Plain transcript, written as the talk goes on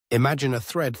Imagine a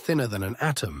thread thinner than an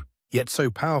atom, yet so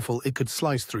powerful it could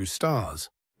slice through stars.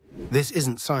 This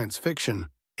isn't science fiction,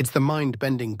 it's the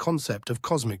mind-bending concept of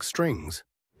cosmic strings.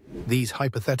 These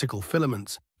hypothetical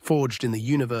filaments, forged in the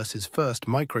universe's first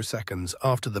microseconds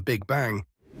after the Big Bang,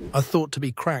 are thought to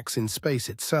be cracks in space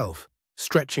itself,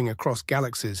 stretching across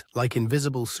galaxies like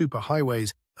invisible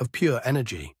superhighways of pure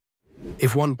energy.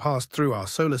 If one passed through our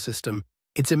solar system,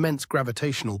 its immense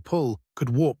gravitational pull could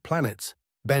warp planets,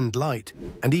 bend light,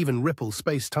 and even ripple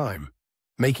space-time,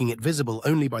 making it visible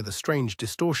only by the strange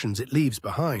distortions it leaves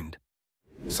behind.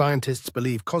 Scientists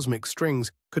believe cosmic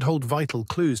strings could hold vital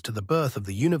clues to the birth of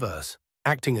the universe,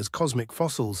 acting as cosmic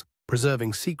fossils,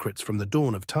 preserving secrets from the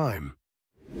dawn of time.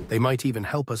 They might even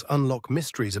help us unlock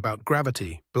mysteries about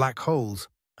gravity, black holes,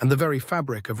 and the very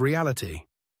fabric of reality.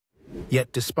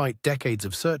 Yet, despite decades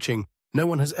of searching, no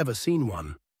one has ever seen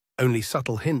one. Only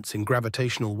subtle hints in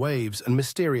gravitational waves and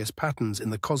mysterious patterns in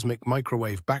the cosmic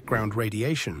microwave background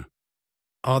radiation.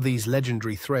 Are these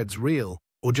legendary threads real,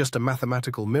 or just a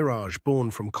mathematical mirage born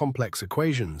from complex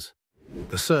equations?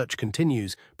 The search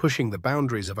continues, pushing the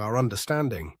boundaries of our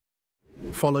understanding.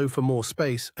 Follow for more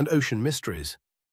space and ocean mysteries.